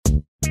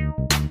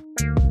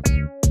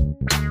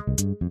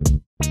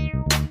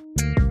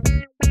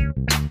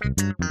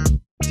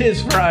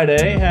is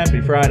Friday.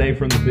 Happy Friday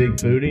from the Big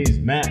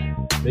Foodies. Matt,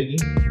 Biggie,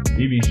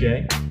 BB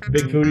Shay.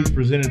 Big Foodies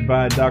presented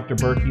by Dr.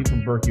 Berky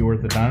from Berky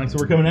Orthodontics. So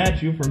we're coming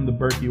at you from the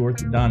Berky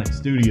Orthodontics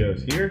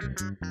studios here.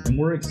 And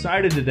we're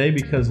excited today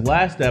because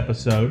last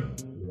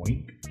episode,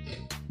 wink,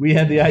 we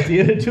had the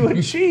idea to do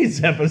a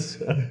cheese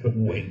episode.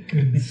 Wink.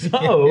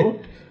 So...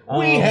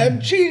 we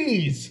have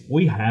cheese.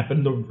 We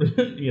happened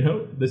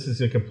to, this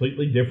is a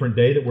completely different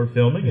day that we're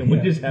filming, and we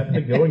just happened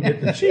to go and get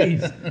the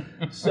cheese.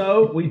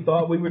 So we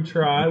thought we would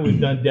try.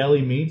 We've done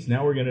deli meats.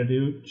 Now we're going to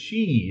do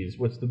cheese.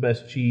 What's the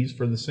best cheese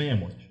for the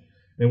sandwich?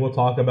 And we'll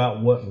talk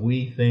about what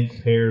we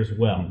think pairs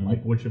well,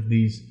 like which of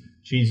these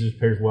cheeses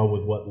pairs well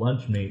with what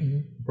lunch meat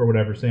for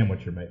whatever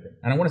sandwich you're making.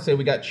 And I want to say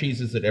we got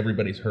cheeses that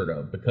everybody's heard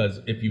of, because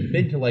if you've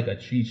been to like a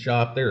cheese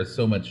shop, there is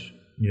so much...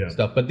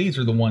 stuff, but these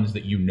are the ones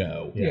that you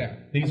know. Yeah.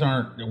 These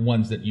aren't the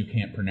ones that you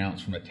can't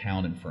pronounce from a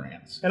town in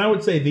France. And I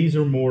would say these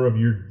are more of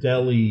your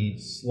deli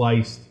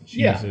sliced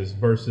cheeses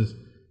versus,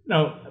 a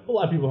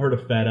lot of people heard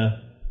of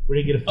feta. We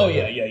didn't get a feta. Oh,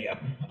 yeah.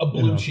 A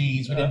blue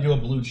cheese. We didn't do a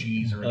blue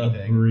cheese or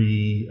anything.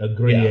 A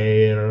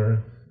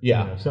Gruyere.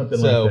 Yeah.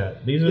 Something like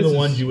that. These are the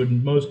ones you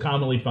would most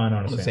commonly find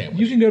on a sandwich.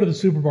 You can go to the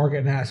supermarket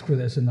and ask for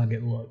this and not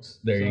get looks.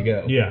 There you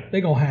go. Yeah. They're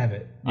going to have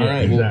it. All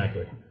right.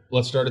 Exactly. Well,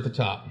 let's start at the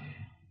top.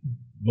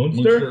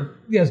 Muenster?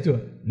 Yeah, let's do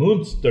it.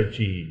 Muenster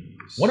cheese.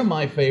 One of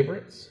my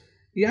favorites.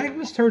 Yeah, I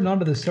was turned on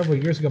to this several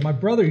years ago. My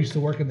brother used to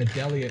work in the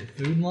deli at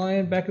Food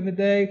Lion back in the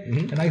day,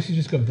 and I used to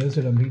just go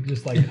visit him. He'd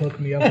just hook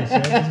me up with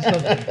samples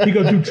and stuff. He'd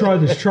go, dude, try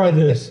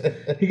this.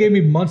 He gave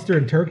me Muenster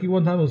and turkey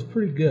one time. It was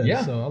pretty good.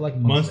 Yeah. So I like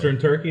Muenster and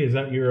turkey? Is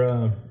that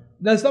your...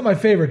 That's not my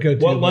favorite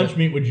go-to. What lunch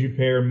meat would you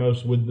pair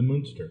most with the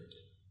Muenster?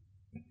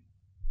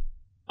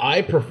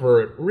 I prefer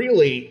it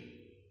really...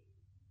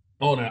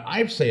 Oh, no.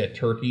 I'd say a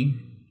turkey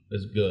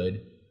is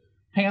good.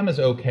 Ham is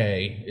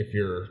okay if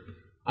you're...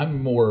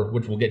 I'm more,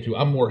 which we'll get to.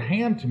 I'm more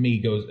ham to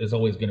me is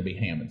always going to be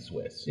ham and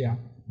Swiss. Yeah.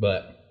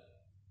 But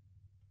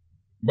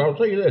I'll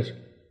tell you this, it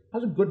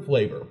has a good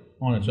flavor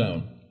on its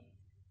own.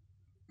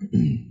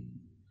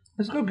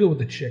 Let's go good with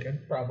the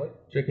chicken, probably.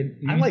 Chicken.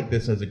 I like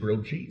this as a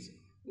grilled cheese.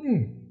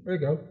 There you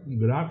go.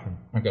 Good option.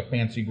 Like a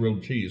fancy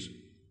grilled cheese.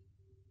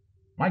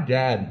 My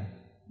dad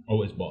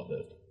always bought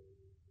this.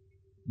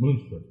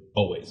 Muenster.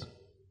 Always.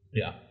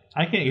 Yeah.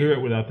 I can't hear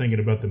it without thinking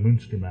about the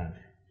Muenster mash.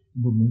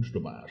 The Muenster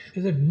mash.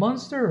 Is it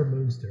Munster or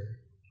Muenster?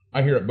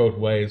 I hear it both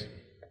ways.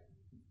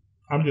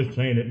 I'm just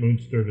saying it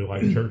Muenster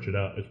to church it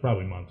up. It's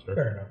probably Muenster.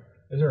 Fair enough.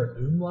 Is there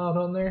an umlaut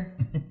on there?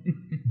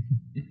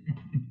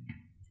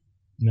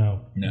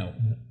 No.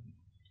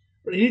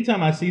 But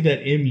anytime I see that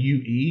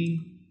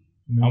M-U-E,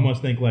 I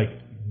almost think like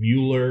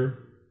Mueller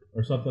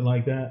or something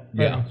like that.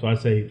 Yeah. So I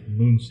say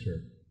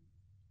Muenster.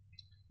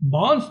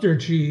 Monster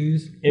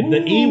cheese. If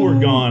the E were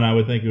gone, I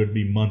would think it would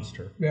be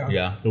Munster.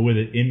 Yeah. But with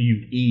it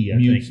M-U-E, I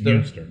think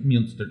Muenster.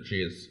 Muenster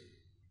cheese.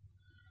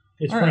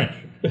 It's All French.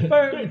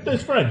 right.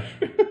 It's French.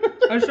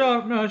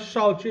 It's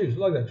solid cheese. I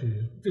like that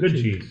cheese. Good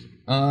cheese.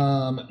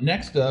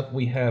 Next up,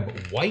 we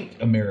have white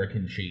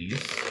American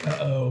cheese.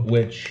 Uh-oh.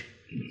 Which...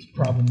 It's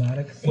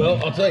problematic.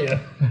 Well, I'll tell you.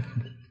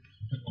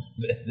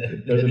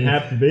 Doesn't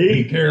have to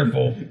be. Be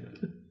careful.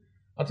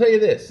 I'll tell you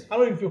this. I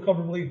don't even feel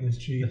comfortable eating this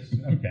cheese.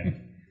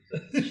 Okay.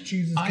 This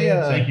cheese is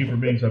Thank you for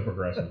being so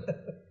progressive. screw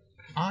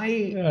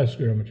it, I'm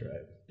going to try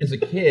it. As a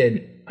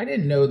kid, I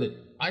didn't know that.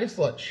 I just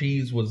thought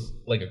cheese was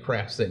like a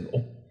Kraft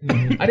single.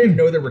 I didn't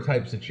know there were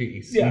types of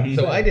cheese. Yeah.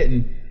 So I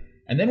didn't.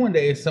 And then one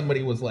day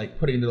somebody was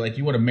putting their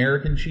you want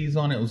American cheese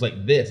on it? It was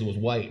like this. It was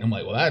white. I'm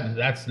like, well,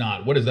 that's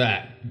not. What is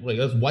that?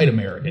 That's white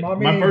American.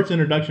 My first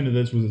introduction to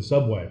this was a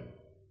Subway.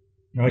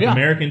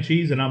 American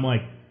cheese, and I'm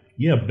like,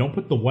 yeah, but don't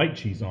put the white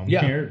cheese on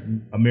here.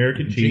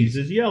 American cheese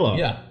is yellow.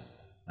 Yeah.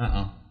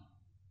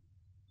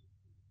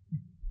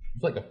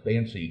 It's like a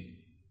fancy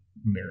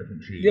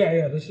American cheese.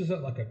 Yeah. This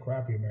isn't like a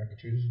crappy American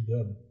cheese. This is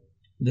good.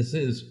 This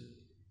is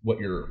what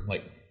your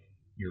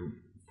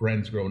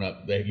friends growing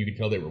up, you could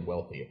tell they were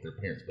wealthy if their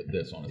parents put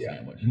this on a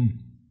sandwich. Do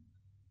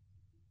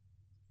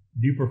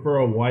you prefer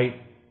a white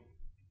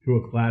to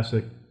a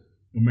classic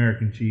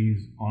American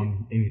cheese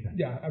on anything?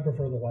 Yeah, I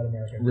prefer the white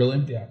American. Really?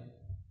 Yeah.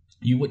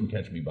 You wouldn't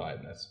catch me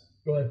buying this.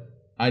 Go ahead.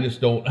 I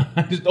just don't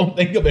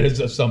think of it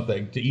as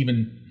something to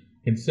even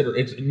consider.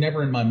 It's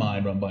never in my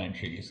mind when I'm buying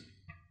cheese.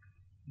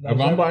 If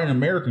I'm buying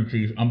American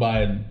cheese, I'm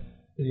buying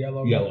the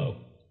yellow.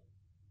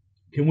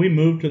 Can we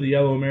move to the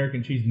yellow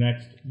American cheese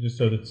next, just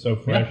so that it's so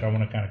fresh? Yeah. I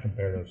want to kind of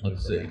compare those.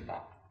 Let's see. There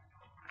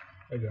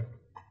you go.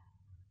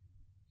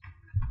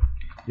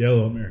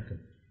 Yellow American.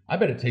 I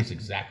bet it tastes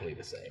exactly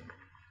the same.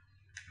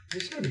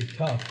 This is going to be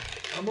tough.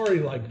 I'm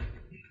already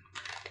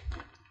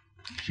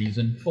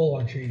Cheesing. full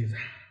on cheese.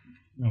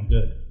 Oh,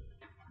 good.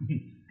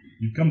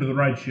 You've come to the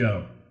right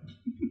show.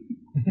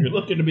 You're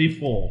looking to be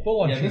full.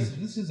 Full on Yeah, cheese.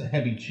 this is a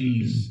heavy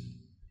cheese.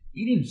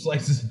 Eating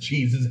slices of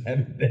cheese is a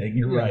heavy thing.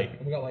 You're right.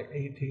 We got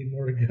 18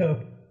 more to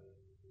go.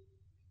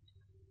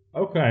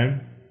 Okay.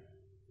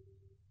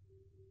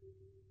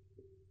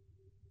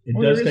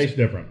 It does taste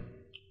different.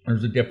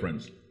 There's a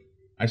difference.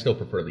 I still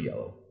prefer the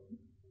yellow.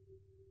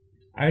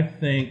 I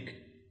think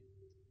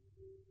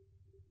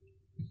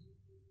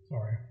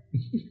Sorry.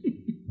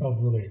 That was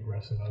really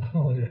aggressive. I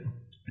apologize. I'm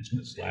just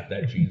going to slap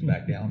that cheese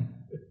back down.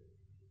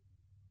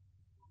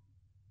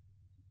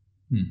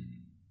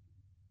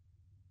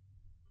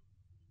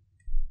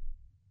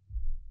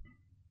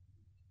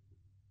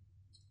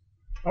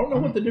 I don't know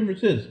what the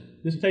difference is.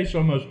 This tastes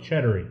almost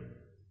cheddary.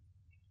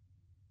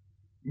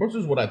 This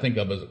is what I think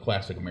of as a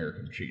classic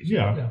American cheese.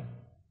 Yeah. Yeah.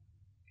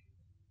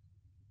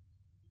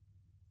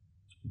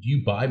 Do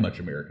you buy much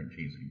American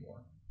cheese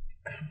anymore?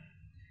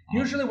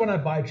 Usually when I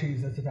buy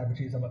cheese, that's the type of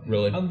cheese I'm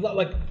Really?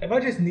 like, if I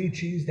just need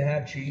cheese to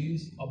have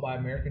cheese, I'll buy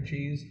American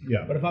cheese.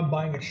 Yeah. But if I'm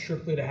buying it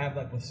strictly to have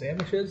like with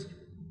sandwiches,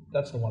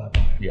 that's the one I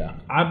buy. Yeah.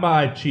 I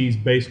buy cheese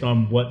based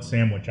on what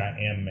sandwich I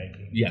am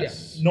making.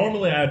 Yes.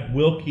 Normally, I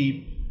will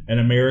keep an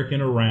American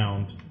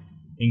around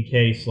in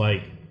case,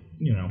 like,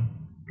 you know,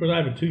 because I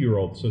have a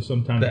 2-year-old, so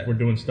sometimes if we're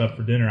doing stuff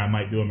for dinner, I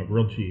might do him a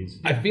grilled cheese.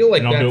 I feel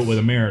like and I'll do it with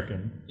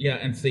American. Yeah,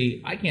 and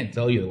see, I can't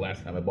tell you the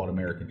last time I bought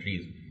American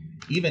cheese.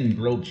 Even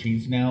grilled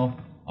cheese now,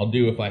 I'll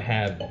do if I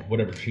have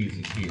whatever cheese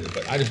is here,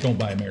 but I just don't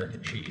buy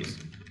American cheese.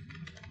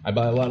 I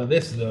buy a lot of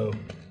this though.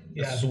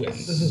 Yeah,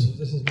 Swiss. This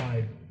is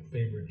my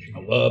favorite cheese. I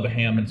love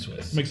ham and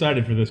Swiss. I'm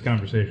excited for this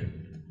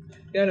conversation.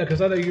 Yeah, no,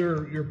 because I know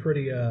you're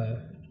pretty.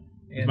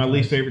 It's my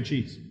least favorite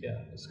cheese. Yeah,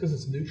 it's because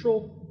it's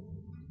neutral.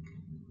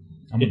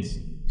 It's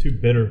too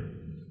bitter.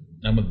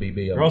 I'm with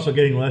BB. You're also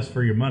getting less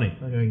for your money.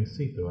 I can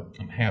see through it.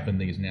 I'm halving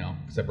these now,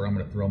 except for I'm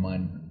going to throw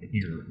mine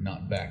here,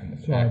 not back in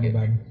the Sorry, package.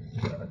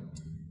 my bad.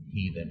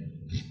 Heathen.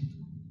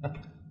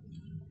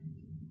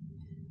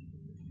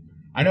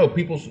 I know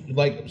people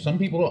like some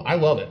people. I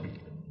love it.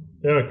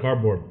 They're like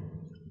cardboard.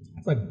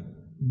 It's like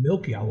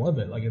milky. I love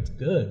it. Like it's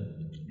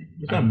good.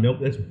 It's not milk.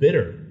 It's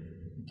bitter.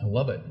 I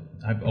love it.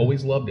 I've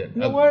always loved it.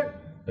 You know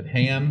what? But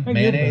ham, I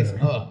get mayonnaise.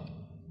 better.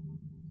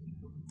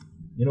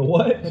 You know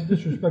what? I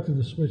disrespected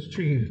the Swiss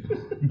cheese.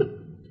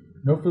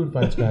 No food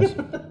fights, guys.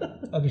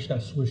 I just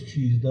got Swiss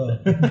cheesed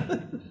up.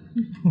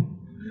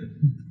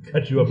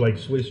 Cut you up like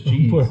Swiss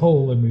cheese. Put a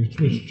hole in me,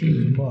 Swiss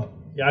cheese them up.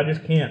 Yeah, I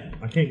just can't.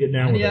 I can't get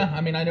down with Yeah, it.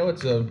 I mean, I know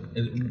it's a.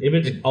 If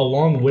it's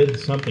along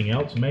with something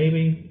else,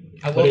 maybe.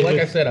 I But love, it like I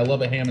just- said, I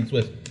love a ham and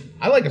Swiss.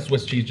 I like a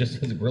Swiss cheese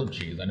just as a grilled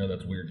cheese. I know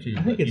that's weird too.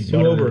 I think but it's you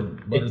too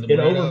butter the It bread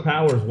up.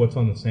 overpowers what's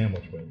on the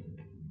sandwich with.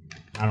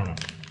 I don't know.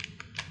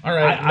 All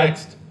right, I-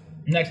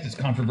 next is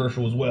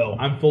controversial as well.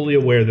 I'm fully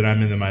aware that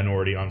I'm in the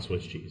minority on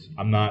Swiss cheese.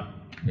 I'm not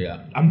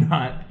Yeah, naive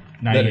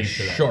that is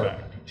to that sharp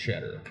fact.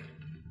 cheddar.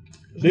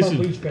 This is my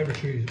least favorite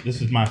cheese.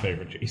 This is my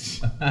favorite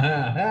cheese.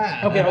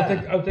 Okay,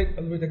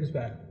 let me take this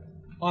back.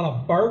 On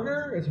a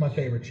burger, it's my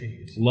favorite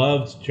cheese.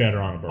 Loves cheddar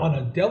on a burger. On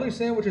a deli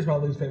sandwich, it's my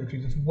least favorite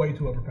cheese. It's way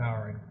too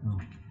overpowering.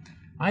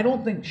 I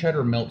don't think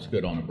cheddar melts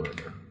good on a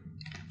burger.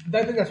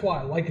 I think that's why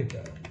I like it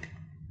though.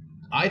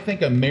 I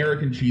think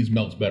American cheese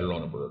melts better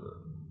on a burger.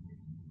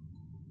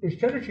 If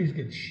cheddar cheese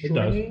gets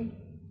stringy,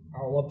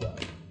 I love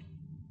that.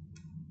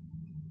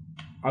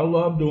 I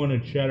love doing a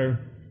cheddar,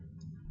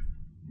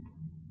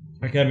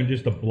 like having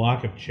just a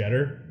block of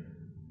cheddar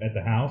at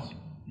the house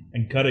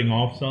and cutting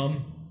off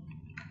some.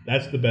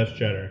 That's the best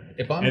cheddar.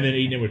 And then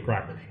eating it with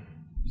crackers.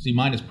 See,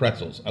 mine is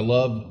pretzels. I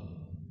love,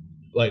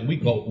 like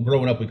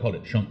growing up, we called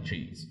it chunk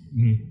cheese.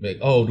 Mm-hmm. Like,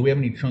 oh, do we have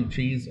any chunk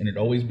cheese? And it'd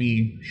always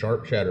be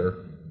sharp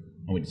cheddar,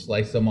 and we'd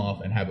slice them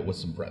off and have it with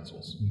some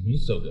pretzels. Mm-hmm.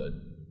 So good.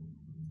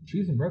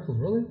 Cheese and pretzels,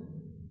 really?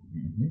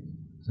 Mm-hmm.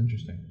 It's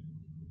interesting.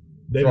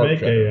 They Sharp make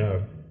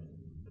cheddar.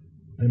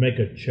 they make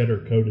a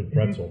cheddar coated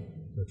pretzel.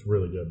 That's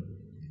really good.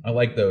 I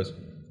like those.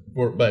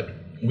 But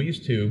we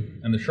used to,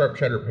 and the sharp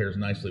cheddar pairs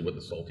nicely with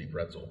the salty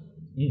pretzel.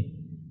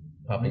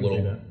 Pop a can see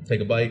little, that. take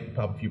a bite,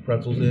 pop a few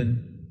pretzels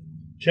in.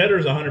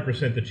 Cheddar's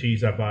 100% the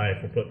cheese I buy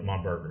if we're putting them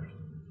on burgers.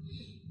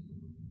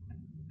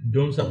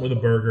 Doing something with a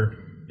burger,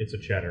 it's a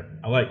cheddar.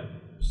 I like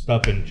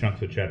stuffing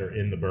chunks of cheddar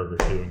in the burger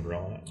too and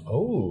grilling it.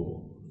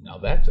 Oh, now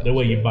that sounds The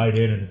way you good. bite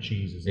in and the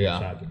cheese is Yeah.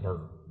 inside the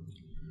burger.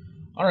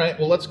 All right,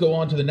 well, let's go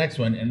on to the next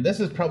one. And this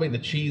is probably the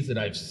cheese that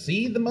I've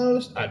seen the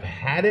most. I've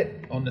had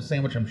it on the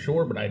sandwich, I'm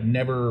sure, but I've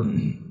never,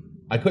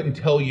 I couldn't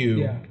tell you.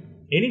 Yeah.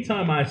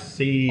 Anytime I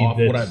see Off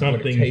what that it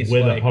something's tastes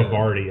with like a or-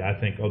 Havarti, I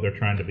think, oh, they're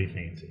trying to be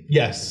fancy.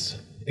 Yes,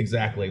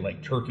 exactly.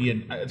 Like turkey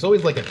and, it's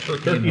always like a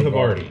turkey and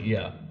Havarti.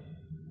 Yeah.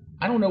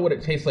 I don't know what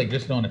it tastes like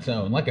just on its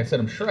own. Like I said,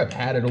 I'm sure I've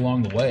had it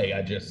along the way.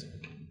 I just,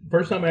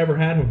 First time I ever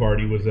had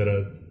Havarti was at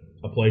a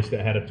place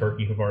that had a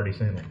turkey Havarti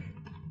sandwich.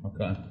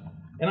 okay.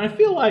 And I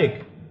feel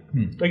like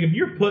if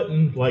you're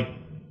putting like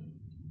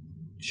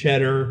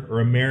cheddar or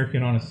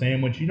American on a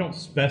sandwich, you don't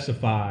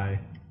specify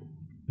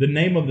the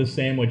name of the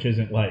sandwich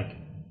isn't like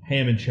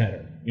ham and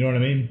cheddar. You know what I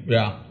mean?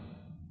 Yeah.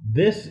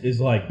 This is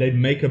like they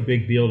make a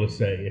big deal to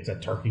say it's a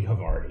turkey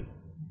Havarti.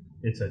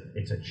 It's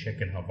a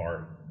chicken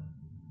Havarti.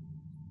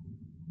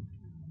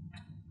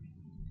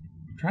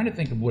 I'm trying to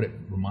think of what it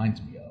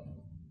reminds me of.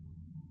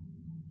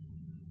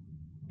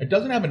 It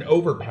doesn't have an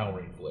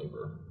overpowering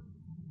flavor.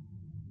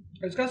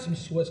 It's got some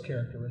Swiss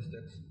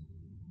characteristics.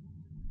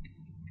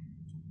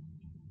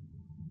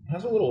 It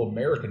has a little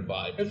American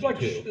vibe. It's like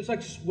too. it's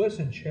like Swiss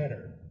and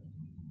cheddar.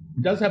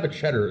 It does have a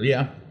cheddar,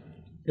 yeah.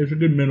 It's a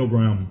good middle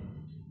ground.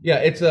 Yeah,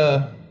 it's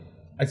a.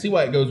 I see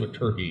why it goes with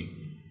turkey,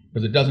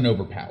 because it doesn't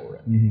overpower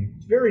it.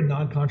 It's very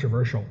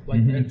non-controversial.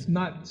 Like it's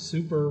not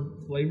super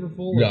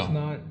flavorful. No. It's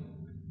not.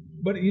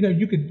 But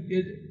you could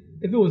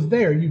if it was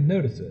there, you'd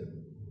notice it.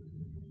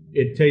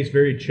 It tastes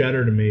very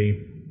cheddar to me,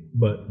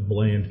 but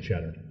bland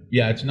cheddar.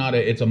 Yeah,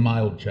 it's a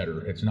mild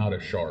cheddar. It's not a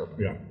sharp.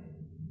 Yeah.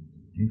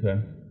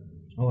 Okay.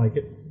 I like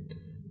it.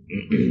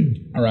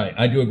 All right.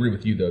 I do agree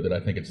with you, though, that I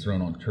think it's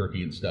thrown on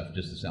turkey and stuff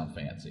just to sound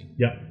fancy.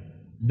 Yeah.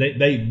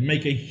 They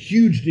make a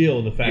huge deal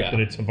of the fact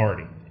that it's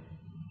Havarti.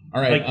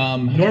 All right.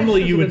 Like,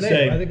 normally you would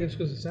say... I think it's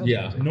because it sounds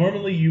fancy.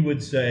 Normally you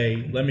would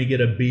say, let me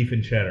get a beef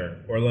and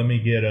cheddar, or let me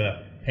get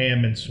a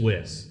ham and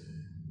Swiss.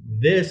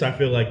 This, I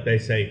feel like they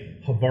say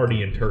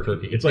Havarti and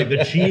turkey. It's like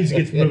the cheese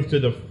gets moved to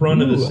the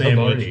front of the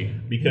sandwich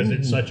because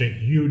it's such a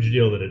huge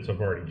deal that it's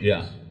Havarti cheese.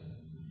 Yeah.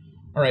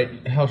 All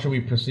right. How shall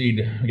we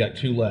proceed? We got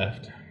 2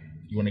 left.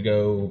 You want to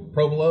go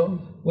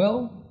provolone?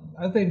 Well,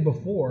 I think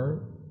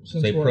before...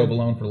 Say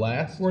provolone for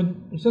last?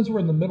 Since we're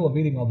in the middle of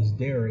eating all this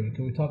dairy,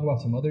 can we talk about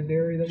some other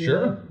dairy that we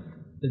love?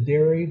 The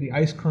dairy, the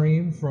ice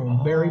cream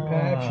from Berry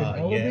Patch and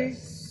Ellaby,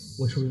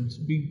 which would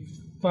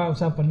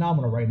sound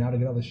phenomenal right now to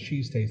get all this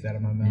cheese taste out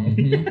of my mouth.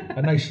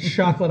 A nice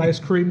chocolate ice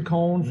cream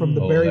cone from the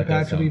Berry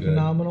Patch would be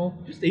phenomenal.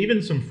 Just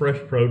even some fresh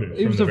produce.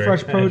 Even some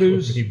fresh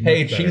produce.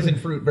 Hey, cheese and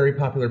fruit, very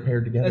popular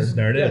paired together.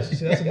 There it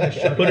is. That's a nice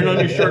Put it on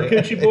your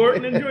charcuterie board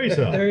and enjoy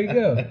yourself. There you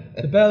go.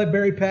 The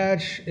Berry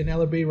Patch in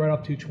Ellaby, right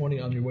off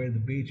 220 on your way to the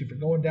beach. If you're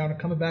going down and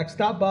coming back,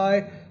 stop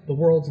by the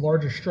world's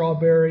largest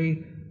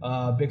strawberry.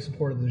 Big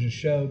supporter of the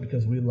show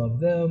because we love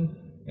them.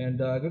 And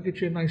go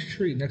get you a nice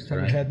treat next time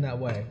you're heading that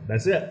way.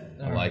 That's it.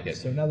 I like it.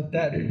 So now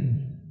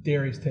that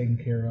dairy's taken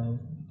care of,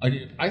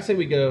 I say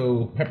we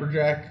go pepper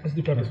jack. let's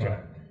do pepper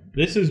jack.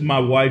 This is my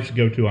wife's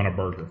go-to on a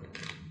burger.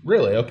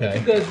 Really?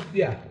 Okay. Because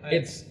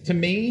It's, to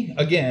me,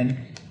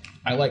 again,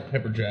 I like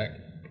pepper jack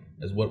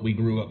as what we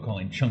grew up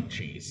calling chunk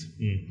cheese.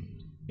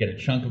 Get a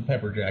chunk of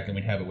pepper jack and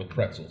we'd have it with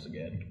pretzels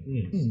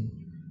again.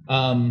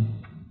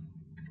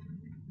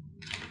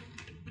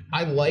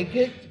 I like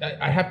it.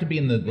 I have to be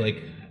in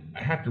the,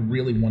 I have to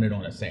really want it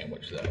on a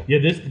sandwich, though. Yeah,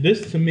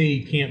 this to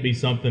me can't be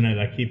something that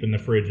I keep in the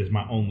fridge as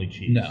my only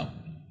cheese. No.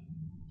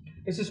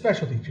 it's a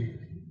specialty cheese.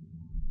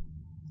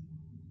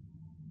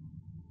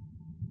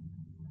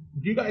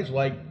 Do you guys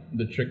like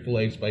the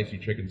Chick-fil-A spicy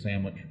chicken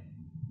sandwich?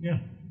 Yeah.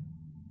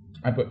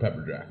 I put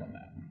pepper jack on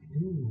that.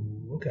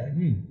 Ooh, okay.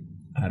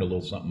 I had a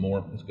little something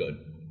more. It's good.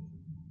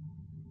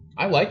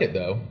 I like it,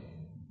 though.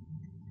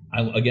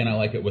 I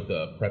like it with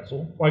the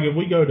pretzel. Like if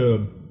we go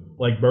to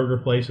like burger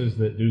places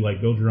that do like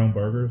build your own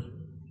burgers,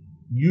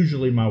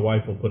 usually my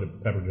wife will put a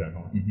pepper jack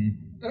on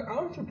it.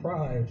 I was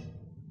surprised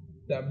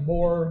that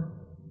more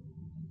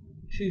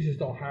cheeses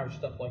don't have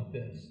stuff like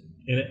this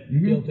In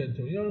it. built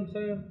into it. You know what I'm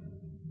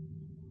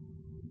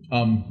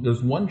saying?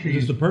 There's one cheese.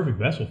 It's the perfect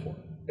vessel for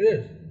it. It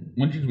is.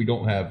 One cheese we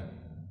don't have,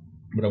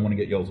 but I want to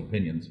get y'all's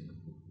opinions.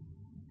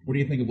 What do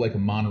you think of like a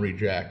Monterey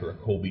Jack or a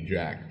Colby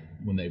Jack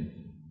when they...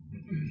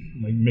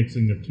 Like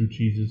mixing the two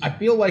cheeses. I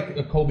feel like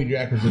a Colby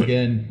Jack is,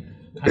 again,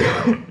 kind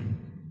of...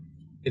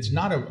 It's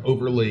not an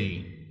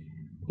overly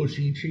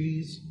pushy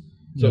cheese,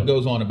 so it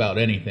goes on about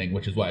anything,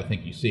 which is why I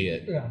think you see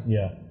it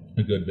Yeah.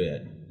 a good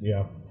bit.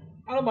 Yeah.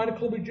 I don't mind a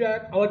Colby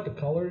Jack. I like the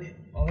colors,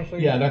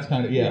 honestly. Yeah, that's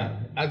kind of...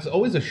 It's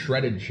always a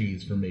shredded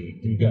cheese for me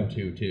to go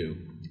to, too.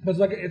 But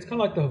it's kind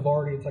of like the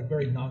Havarti. It's like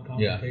very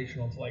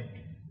non-confrontational. It's like,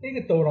 you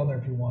can throw it on there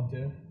if you want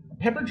to.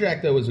 Pepper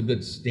Jack, though, is a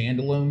good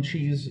standalone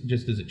cheese,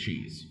 just as a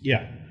cheese.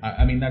 Yeah.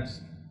 I mean, that's...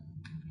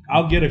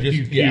 I'll get a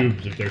few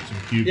cubes if there's some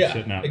cubes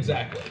sitting out.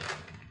 Exactly.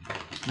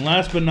 And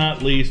last but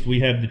not least, we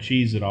have the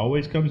cheese that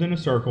always comes in a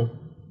circle,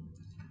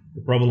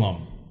 the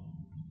provolone.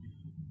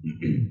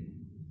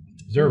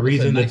 Is there a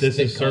reason that this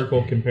is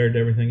circle compared to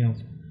everything else?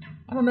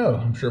 I don't know.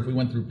 I'm sure if we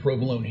went through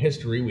provolone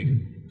history, we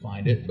could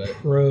find it, but...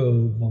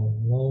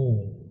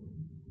 Provolone.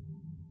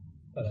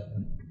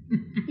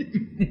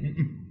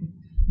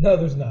 No,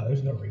 there's not.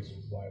 There's no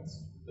reason why it's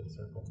the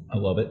circle. I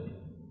love it.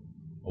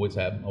 Always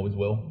have, always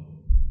will.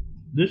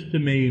 This, to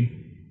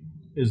me,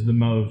 is the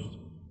most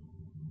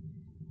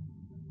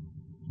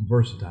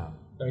versatile.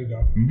 There you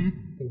go.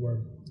 Good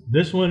word.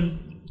 This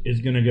one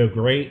is going to go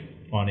great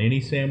on any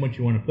sandwich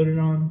you want to put it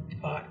on.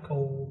 Hot,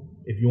 cold.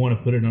 If you want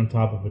to put it on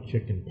top of a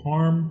chicken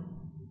parm,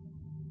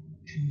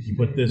 you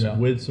put this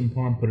with some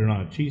parm, put it on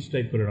a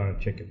cheesesteak, put it on a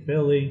chicken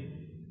Philly,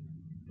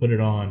 put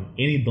it on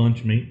any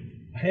lunch meat.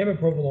 Ham and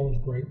provolone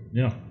is great.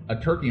 Yeah. A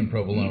turkey and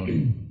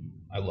provolone,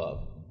 I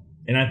love.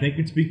 And I think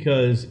it's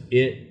because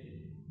it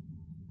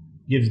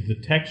gives the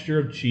texture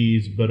of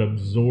cheese but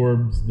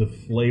absorbs the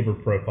flavor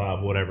profile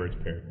of whatever it's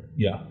paired with.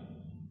 Yeah.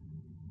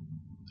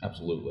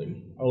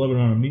 Absolutely. I love it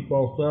on a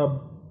meatball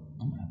sub.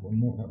 I'm going to have one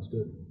more. That was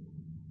good.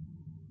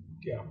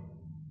 Yeah.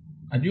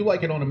 I do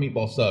like it on a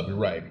meatball sub. You're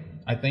right.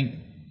 I think,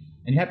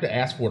 and you have to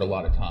ask for it a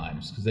lot of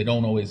times because they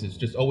don't always, it's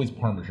just always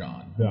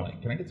Parmesan. Yeah. I'm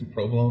like, can I get some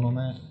provolone on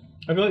that?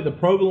 I feel like the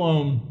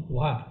provolone,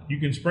 Wow. you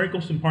can sprinkle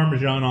some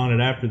Parmesan on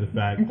it after the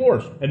fact. Of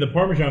course. And the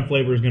Parmesan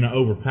flavor is going to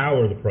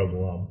overpower the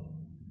provolone.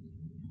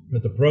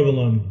 But the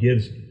provolone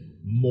gives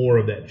more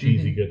of that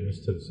cheesy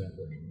goodness to the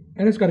sandwich.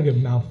 And it's got a good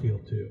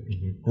mouthfeel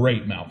too.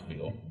 Great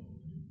mouthfeel.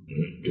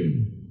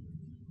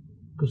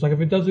 Because like if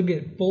it doesn't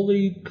get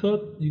fully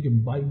cooked, you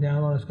can bite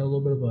down on it. It's got a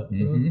little bit of a,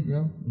 you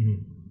know?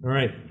 All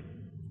right.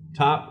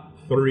 Top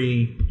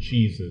 3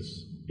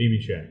 cheeses.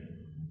 BB check.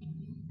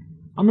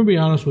 I'm gonna be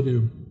honest with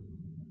you.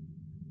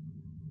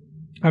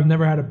 I've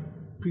never had a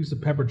piece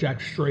of pepper jack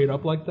straight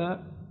up like that.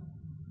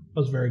 That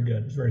was very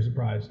good. I was very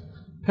surprised.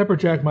 Pepper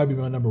jack might be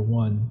my number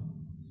 1.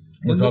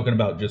 We're talking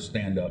about just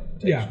stand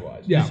up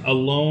taste-wise. Yeah. Just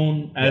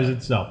alone as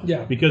itself.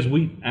 Yeah. Because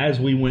as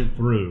we went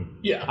through,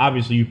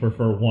 obviously you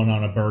prefer one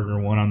on a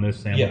burger, one on this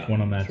sandwich, one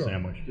on that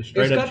sandwich. Just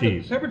straight up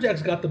cheese. Pepper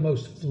jack's got the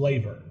most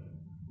flavor.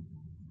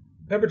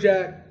 Pepper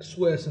jack,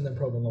 Swiss, and then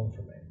provolone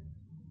for me.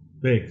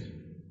 Biggs.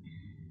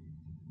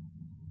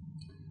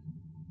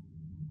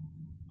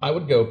 I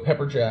would go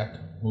pepper jack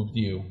with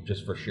you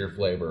just for sheer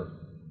flavor.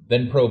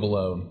 Then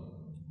provolone.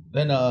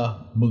 Then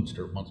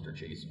Muenster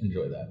cheese.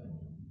 Enjoy that.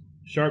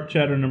 Sharp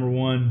cheddar number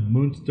 1,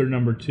 Muenster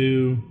number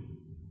 2,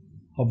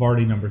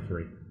 Havarti number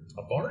 3.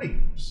 Havarti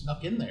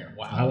snuck in there.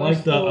 Wow. I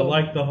like the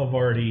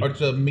Havarti. Or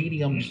it's a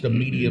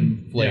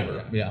medium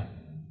flavor. Yeah.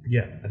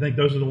 I think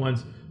those are the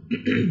ones.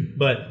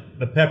 But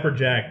the pepper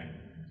jack,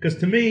 because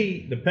to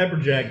me, the pepper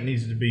jack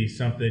needs to be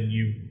something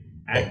you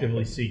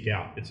actively seek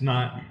out. It's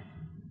not.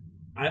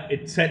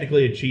 It's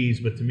technically a cheese,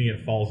 but to me,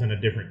 it falls in a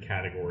different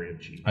category of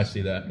cheese. I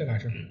see that.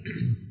 Gotcha.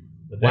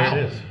 But there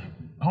it is.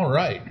 All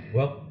right.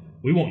 Well,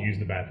 we won't use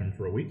the bathroom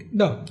for a week.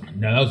 No,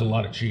 that was a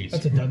lot of cheese.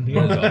 That's a done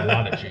deal. That was a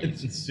lot of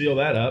cheese. Let's seal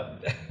that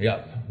up.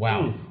 Yep.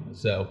 Wow.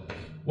 So,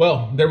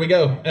 well, there we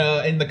go.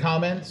 In the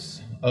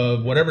comments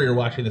of whatever you're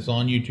watching this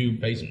on,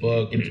 YouTube,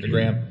 Facebook,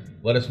 Instagram,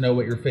 let us know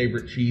what your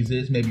favorite cheese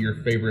is. Maybe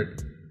your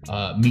favorite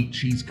meat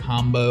cheese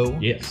combo.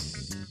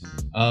 Yes.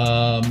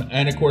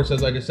 And of course,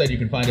 as I just said, you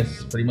can find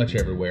us pretty much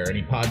everywhere.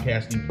 Any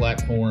podcasting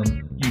platform,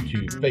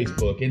 YouTube,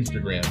 Facebook,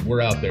 Instagram.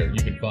 We're out there.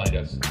 You can find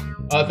us.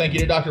 Thank you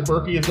to Dr.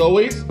 Berky as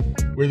always.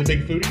 We're the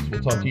Big Foodies.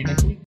 We'll talk to you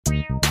next week.